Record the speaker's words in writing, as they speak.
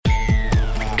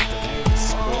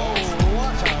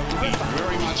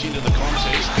much into the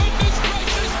contest.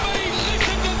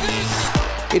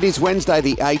 It is Wednesday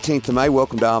the 18th of May.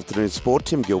 Welcome to Afternoon Sport.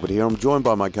 Tim Gilbert here. I'm joined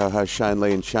by my co-host Shane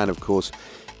Lee. And Shane, of course,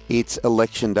 it's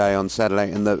Election Day on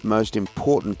Saturday, and the most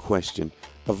important question,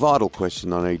 a vital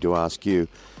question I need to ask you,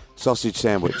 sausage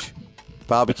sandwich,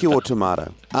 barbecue or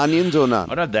tomato, onions or none?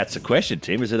 I don't know if that's a question,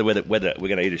 Tim. Is it whether we're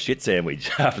going to eat a shit sandwich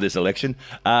after this election?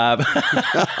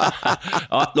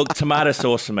 Look, tomato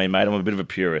sauce for me, mate. I'm a bit of a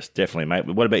purist, definitely, mate.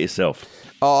 What about yourself?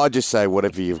 Oh, I just say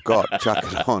whatever you've got, chuck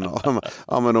it on.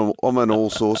 I'm an all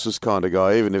sauces kind of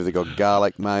guy. Even if they've got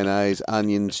garlic, mayonnaise,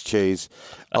 onions, cheese,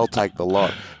 I'll take the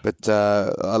lot. But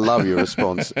I love your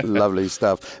response. Lovely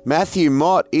stuff. Matthew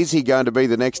Mott, is he going to be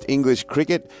the next English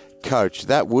cricket coach?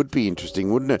 That would be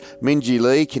interesting, wouldn't it? Minjee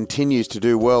Lee continues to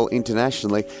do well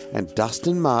internationally. And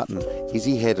Dustin Martin, is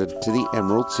he headed to the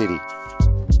Emerald City?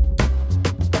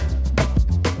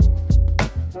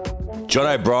 John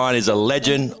O'Brien is a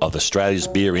legend of Australia's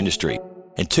beer industry.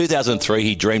 In 2003,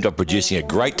 he dreamed of producing a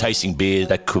great tasting beer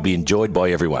that could be enjoyed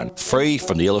by everyone, free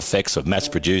from the ill effects of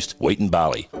mass-produced wheat and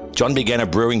barley. John began a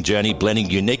brewing journey blending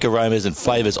unique aromas and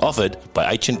flavours offered by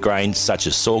ancient grains such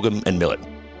as sorghum and millet.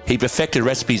 He perfected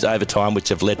recipes over time which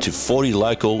have led to 40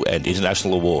 local and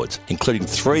international awards, including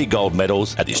 3 gold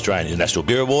medals at the Australian International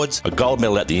Beer Awards, a gold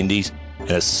medal at the Indies,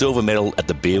 and a silver medal at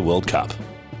the Beer World Cup.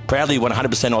 Proudly 100%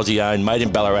 Aussie-owned, made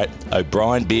in Ballarat,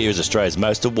 O'Brien Beer is Australia's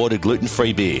most awarded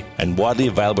gluten-free beer and widely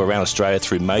available around Australia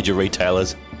through major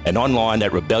retailers and online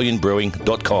at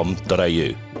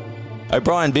rebellionbrewing.com.au.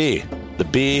 O'Brien Beer, the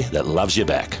beer that loves you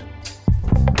back.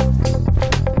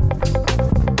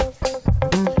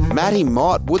 Matty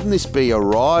Mott, wouldn't this be a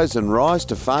rise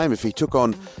to fame if he took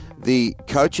on the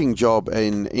coaching job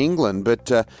in England, but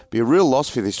be a real loss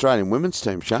for the Australian women's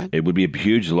team, Shane? It would be a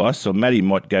huge loss. So Matty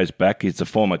Mott goes back. He's a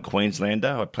former Queenslander.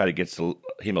 I played against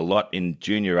him a lot in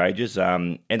junior ages.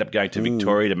 End up going to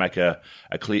Victoria to make a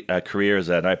career as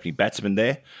an opening batsman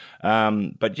there.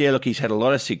 But yeah, look, he's had a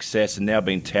lot of success and now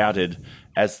been touted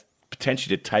as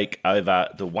potentially to take over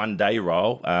the one-day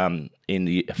role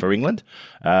for England.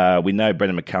 We know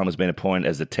Brendan McCullum has been appointed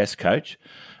as the Test coach,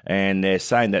 and they're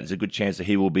saying that there's a good chance that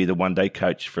he will be the one-day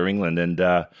coach for England. And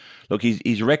look,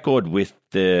 his record with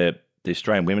the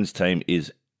Australian women's team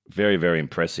is very, very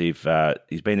impressive.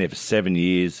 He's been there for 7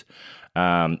 years.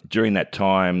 During that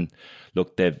time,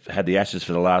 look, they've had the Ashes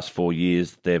for the last 4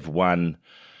 years. They've won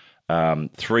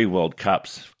 3 World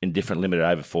Cups in different limited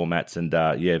over formats, and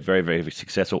very, very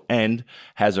successful, and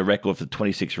has a record for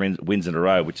 26 wins in a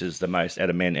row, which is the most out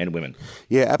of men and women.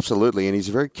 Yeah, absolutely, and he's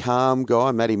a very calm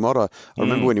guy, Matty Mott. I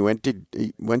remember when he went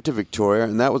to Victoria,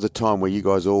 and that was a time where you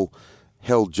guys all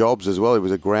held jobs as well. He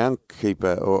was a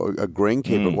groundkeeper or a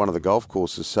greenkeeper at one of the golf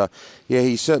courses. So, yeah,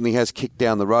 he certainly has kicked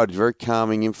down the road. Very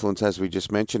calming influence, as we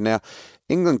just mentioned. Now,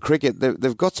 England cricket,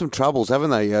 they've got some troubles,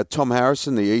 haven't they? Tom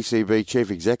Harrison, the ECB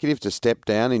chief executive, to step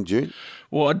down in June.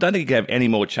 Well, I don't think you have any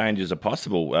more changes are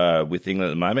possible with England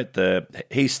at the moment.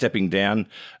 He's stepping down.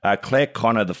 Claire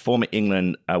Connor, the former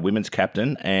England women's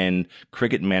captain and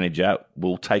cricket manager,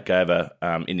 will take over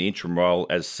in the interim role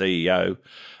as CEO.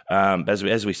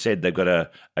 As we said, they've got a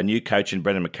new coach in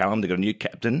Brendan McCullum. They've got a new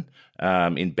captain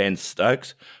in Ben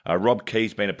Stokes. Rob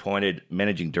Key's been appointed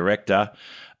managing director.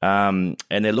 And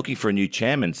they're looking for a new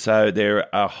chairman. So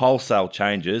there are wholesale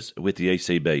changes with the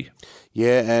ECB.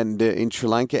 Yeah, and in Sri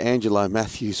Lanka, Angelo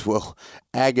Matthews,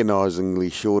 agonisingly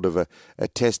short of a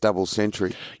Test double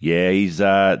century. Yeah, he's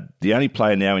the only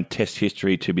player now in Test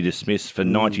history to be dismissed for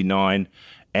 99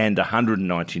 and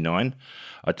 199.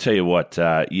 I tell you what,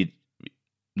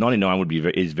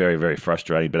 99 is very, very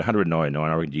frustrating, but 199,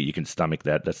 I reckon you can stomach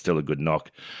that. That's still a good knock.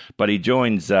 But he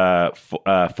joins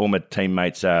former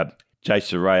teammates Jay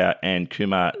Surya and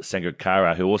Kumar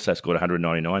Sangakkara, who also scored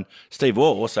 199. Steve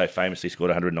Waugh also famously scored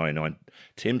 199,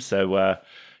 Tim. So,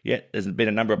 there's been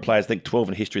a number of players, I think 12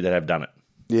 in history, that have done it.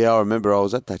 Yeah, I remember I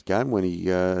was at that game when he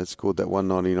scored that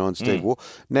 199, Steve Waugh.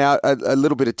 Now, a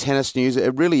little bit of tennis news.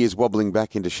 It really is wobbling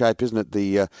back into shape, isn't it?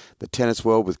 The tennis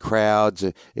world with crowds,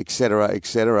 et cetera, et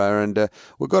cetera. And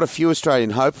we've got a few Australian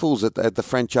hopefuls at the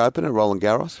French Open at Roland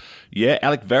Garros. Yeah,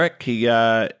 Alec Verrick, he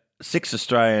 6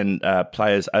 Australian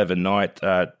players overnight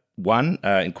won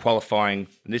in qualifying.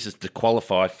 And this is to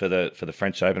qualify for the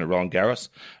French Open at Roland Garros.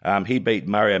 He beat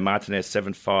Mario Martinez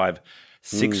 7-5,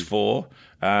 6-4.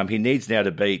 He needs now to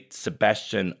beat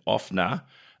Sebastian Ofner,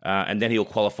 and then he'll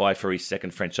qualify for his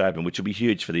second French Open, which will be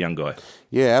huge for the young guy.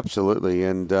 Yeah, absolutely.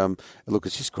 And look,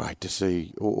 it's just great to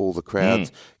see all the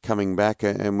crowds coming back,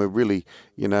 and we're really,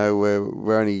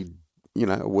 we're only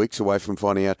weeks away from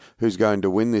finding out who's going to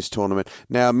win this tournament.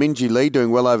 Now, Minjee Lee doing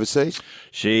well overseas.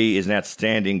 She is an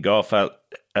outstanding golfer.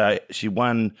 She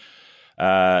won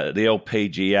the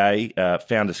LPGA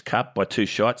Founders Cup by 2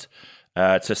 shots.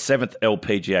 It's her 7th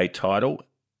LPGA title,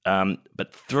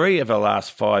 but 3 of her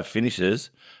last 5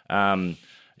 finishes.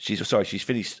 She's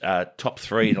finished top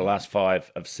 3 in the last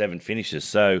 5 of 7 finishes.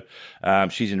 So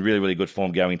she's in really, really good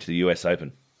form going into the US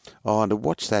Open. Oh, and to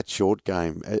watch that short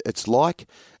game, it's like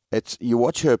you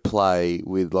watch her play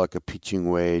with like a pitching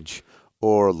wedge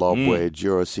or a lob wedge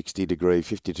or a 60-degree,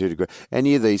 52-degree.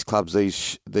 Any of these clubs,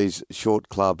 these short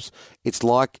clubs, it's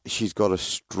like she's got a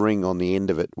string on the end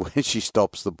of it when she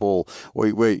stops the ball.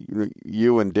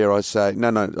 You and dare I say,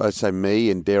 I say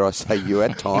me and dare I say you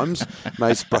at times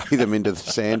may spray them into the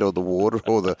sand or the water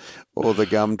or the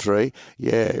gum tree.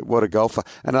 Yeah, what a golfer.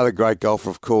 Another great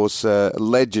golfer, of course,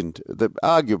 legend,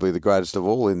 arguably the greatest of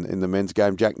all in the men's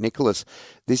game, Jack Nicklaus.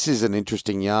 This is an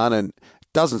interesting yarn and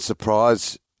doesn't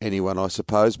surprise anyone, I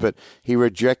suppose, but he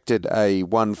rejected a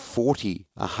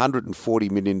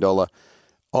 $140 million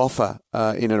offer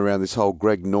in and around this whole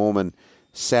Greg Norman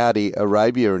Saudi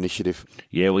Arabia initiative.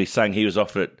 Yeah, well, he's saying he was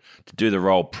offered to do the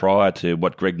role prior to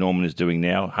what Greg Norman is doing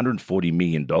now, $140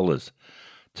 million,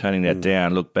 turning that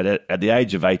down. Look, but at the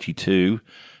age of 82,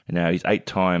 he's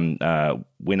 8-time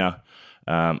winner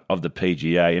of the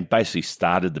PGA and basically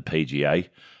started the PGA.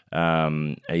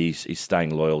 He's staying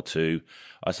loyal to,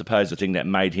 I suppose, the thing that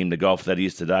made him the golfer that he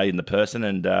is today in the person,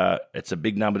 and it's a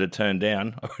big number to turn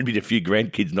down. I would be a few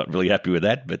grandkids not really happy with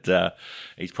that, but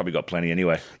he's probably got plenty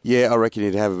anyway. Yeah, I reckon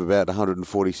he'd have about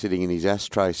 140 sitting in his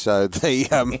ashtray. So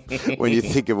when you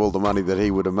think of all the money that he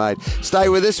would have made. Stay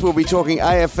with us. We'll be talking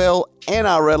AFL,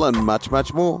 NRL, and much,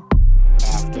 much more.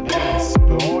 Afternoon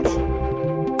Sport.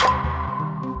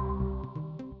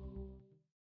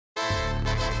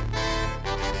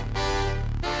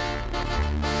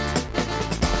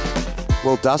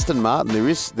 Well, Dustin Martin,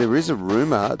 there is a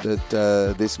rumour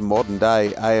that this modern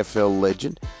day AFL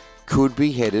legend could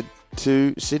be headed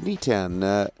to Sydney Town.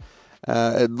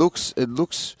 It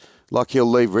looks like he'll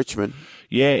leave Richmond.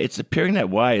 Yeah, it's appearing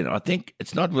that way, and I think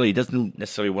it's not really. He doesn't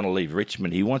necessarily want to leave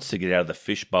Richmond. He wants to get out of the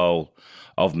fishbowl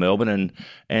of Melbourne,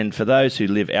 and for those who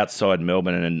live outside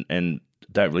Melbourne and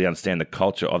don't really understand the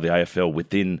culture of the AFL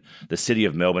within the city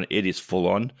of Melbourne, it is full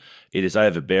on. It is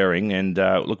overbearing. And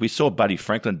look, we saw Buddy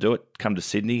Franklin do it, come to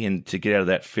Sydney and to get out of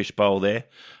that fishbowl there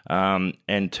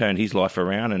and turn his life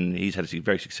around. And he's had a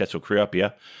very successful career up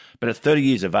here. But at 30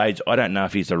 years of age, I don't know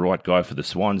if he's the right guy for the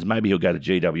Swans. Maybe he'll go to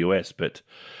GWS. But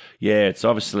yeah, it's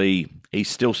obviously he's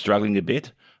still struggling a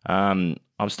bit. I'm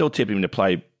still tipping him to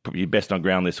play probably best on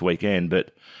ground this weekend,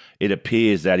 but it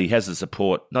appears that he has the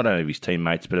support, not only of his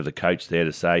teammates, but of the coach there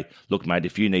to say, look, mate,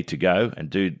 if you need to go and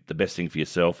do the best thing for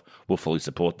yourself, we'll fully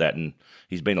support that. And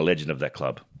he's been a legend of that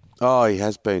club. Oh, he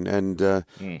has been. And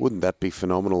wouldn't that be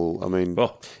phenomenal? I mean,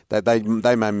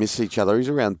 they may miss each other. He's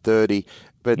around 30.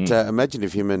 But imagine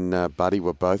if him and Buddy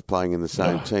were both playing in the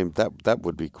same team. That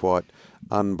would be quite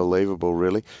unbelievable,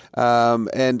 really.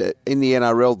 And in the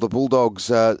NRL, the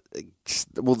Bulldogs...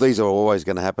 well, these are always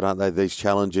going to happen, aren't they? These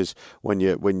challenges when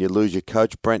you lose your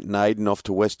coach, Brenton Aiden, off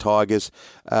to West Tigers.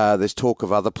 There's talk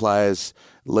of other players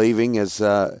leaving as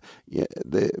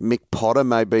Mick Potter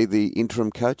may be the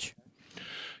interim coach.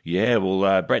 Yeah,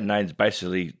 well, Brenton Aiden's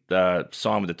basically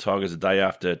signed with the Tigers the day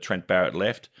after Trent Barrett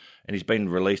left, and he's been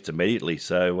released immediately.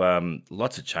 So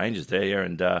lots of changes there,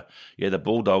 and the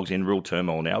Bulldogs in real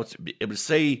turmoil now.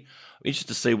 Interesting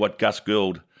to see what Gus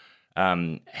Gould,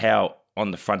 how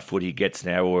on the front foot he gets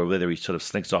now, or whether he sort of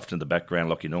slinks off into the background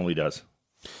like he normally does.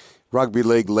 Rugby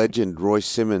league legend Royce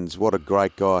Simmons, what a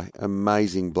great guy,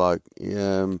 amazing bloke.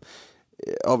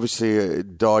 Obviously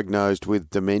diagnosed with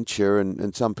dementia,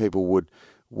 and some people would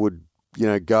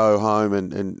go home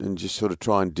and just sort of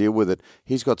try and deal with it.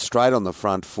 He's got straight on the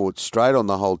front foot, straight on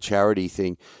the whole charity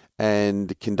thing,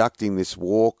 and conducting this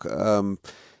walk.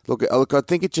 Look, I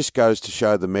think it just goes to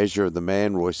show the measure of the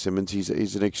man, Royce Simmons.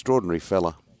 He's an extraordinary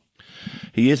fella.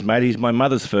 He is, mate. He's my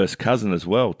mother's first cousin as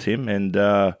well, Tim. And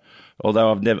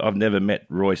although I've never met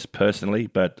Royce personally,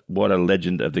 but what a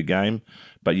legend of the game.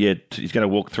 But yeah, he's going to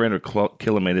walk 300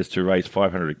 kilometres to raise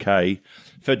 500k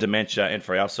for dementia and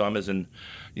for Alzheimer's. And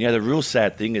the real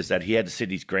sad thing is that he had to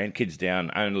sit his grandkids down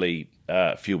only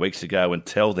a few weeks ago and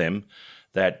tell them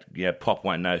that Pop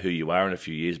won't know who you are in a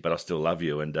few years, but I still love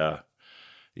you. And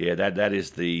that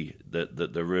is the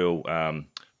real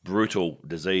brutal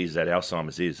disease that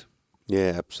Alzheimer's is.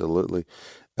 Yeah, absolutely.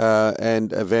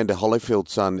 And Evander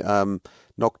Holyfield's son,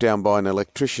 knocked down by an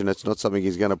electrician. It's not something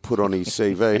he's going to put on his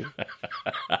CV.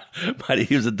 But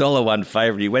he was a $1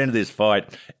 favourite. He went into this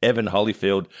fight, Evan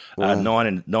Holyfield,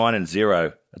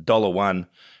 9-0, $1,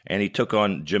 and he took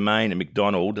on Jermaine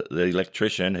McDonald, the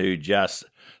electrician, who just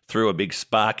threw a big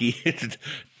sparky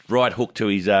right hook to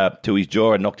his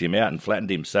jaw and knocked him out and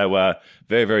flattened him. So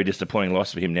very, very disappointing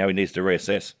loss for him. Now he needs to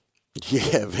reassess.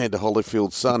 Yeah, Vander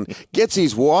Holyfield's son gets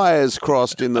his wires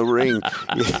crossed in the ring.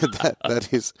 Yeah, that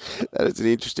is an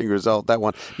interesting result, that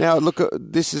one. Now, look,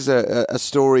 this is a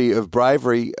story of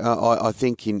bravery, I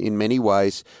think, in many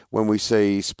ways, when we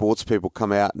see sports people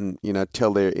come out and,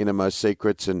 tell their innermost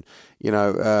secrets and,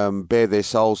 bare their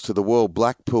souls to the world.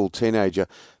 Blackpool teenager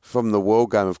from the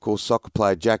World Game, of course, soccer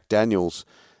player Jack Daniels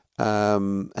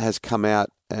has come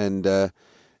out and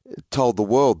told the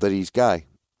world that he's gay.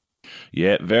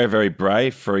 Yeah, very, very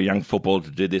brave for a young footballer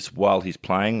to do this while he's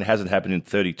playing. It hasn't happened in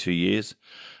 32 years.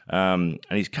 And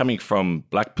he's coming from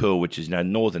Blackpool, which is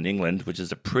northern England, which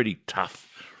is a pretty tough,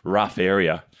 rough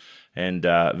area. And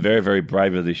very, very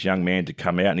brave of this young man to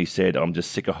come out. And he said, I'm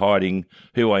just sick of hiding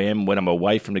who I am when I'm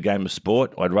away from the game of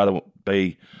sport. I'd rather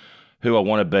be who I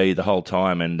want to be the whole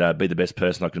time and be the best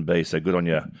person I can be. So good on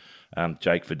you,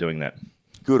 Jake, for doing that.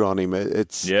 Good on him.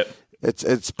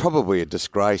 It's probably a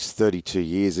disgrace, 32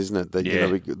 years, isn't it?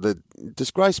 The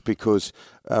disgrace because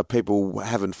people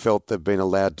haven't felt they've been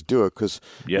allowed to do it because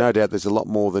no doubt there's a lot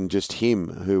more than just him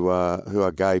who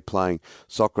are gay playing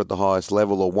soccer at the highest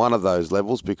level or one of those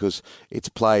levels because it's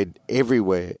played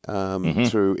everywhere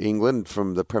through England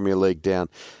from the Premier League down.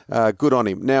 Good on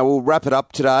him. Now, we'll wrap it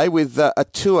up today with a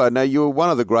tour. Now, you were one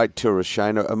of the great tourists,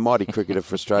 Shane, a mighty cricketer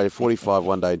for Australia, 45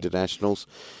 one-day internationals,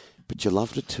 but you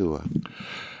loved a tour.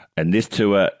 And this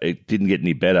tour, it didn't get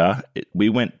any better. We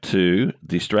went to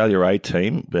the Australia A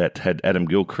team that had Adam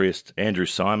Gilchrist, Andrew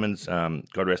Simons,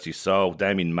 God rest his soul,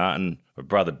 Damien Martin, my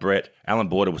brother Brett, Alan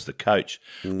Border was the coach.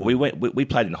 We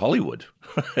played in Hollywood.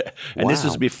 And wow.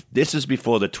 this is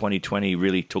before the 2020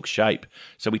 really took shape.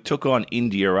 So we took on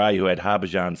India A, who had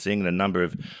Harbhajan Singh and a number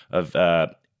of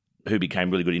who became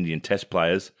really good Indian test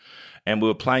players. And we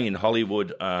were playing in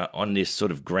Hollywood on this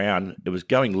sort of ground. It was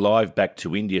going live back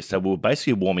to India. So we were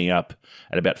basically warming up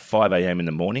at about 5 a.m. in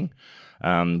the morning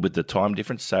with the time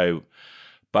difference.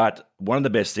 But one of the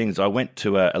best things, I went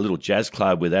to a little jazz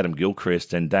club with Adam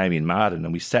Gilchrist and Damien Martin,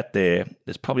 and we sat there.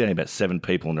 There's probably only about 7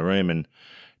 people in the room, and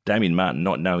Damien Martin,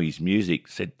 not knowing his music,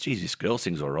 said, geez, this girl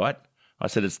sings all right. I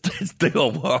said, it's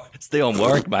Dionne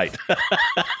Warwick, mate.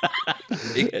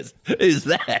 He goes, who's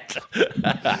that?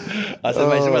 I said,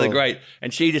 mate, she's one of the great.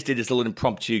 And she just did this little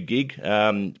impromptu gig,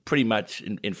 pretty much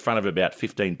in front of about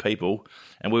 15 people.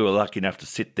 And we were lucky enough to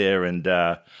sit there and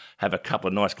have a couple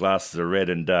of nice glasses of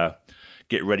red and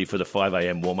get ready for the 5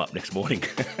 a.m. warm-up next morning.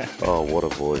 Oh, what a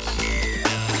voice.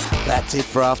 That's it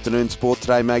for Afternoon Sport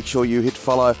today. Make sure you hit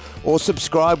follow or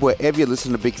subscribe wherever you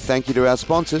listen. A big thank you to our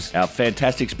sponsors. Our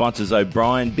fantastic sponsors,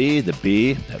 O'Brien Beer, the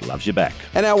beer that loves you back.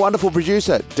 And our wonderful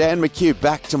producer, Dan McHugh,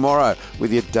 back tomorrow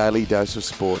with your daily dose of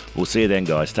sport. We'll see you then,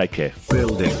 guys. Take care.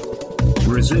 Building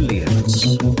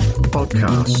Resilience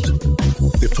Podcast.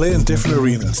 They play in different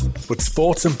arenas, but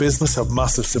sports and business have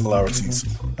massive similarities.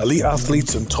 Elite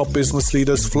athletes and top business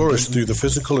leaders flourish through the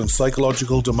physical and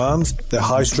psychological demands their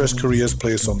high-stress careers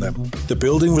place on them. The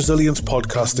Building Resilience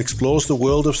Podcast explores the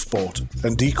world of sport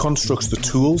and deconstructs the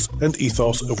tools and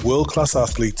ethos of world-class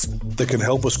athletes that can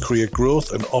help us create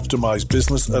growth and optimize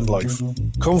business and life.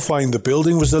 Come find the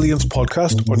Building Resilience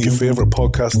Podcast on your favourite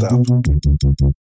podcast app.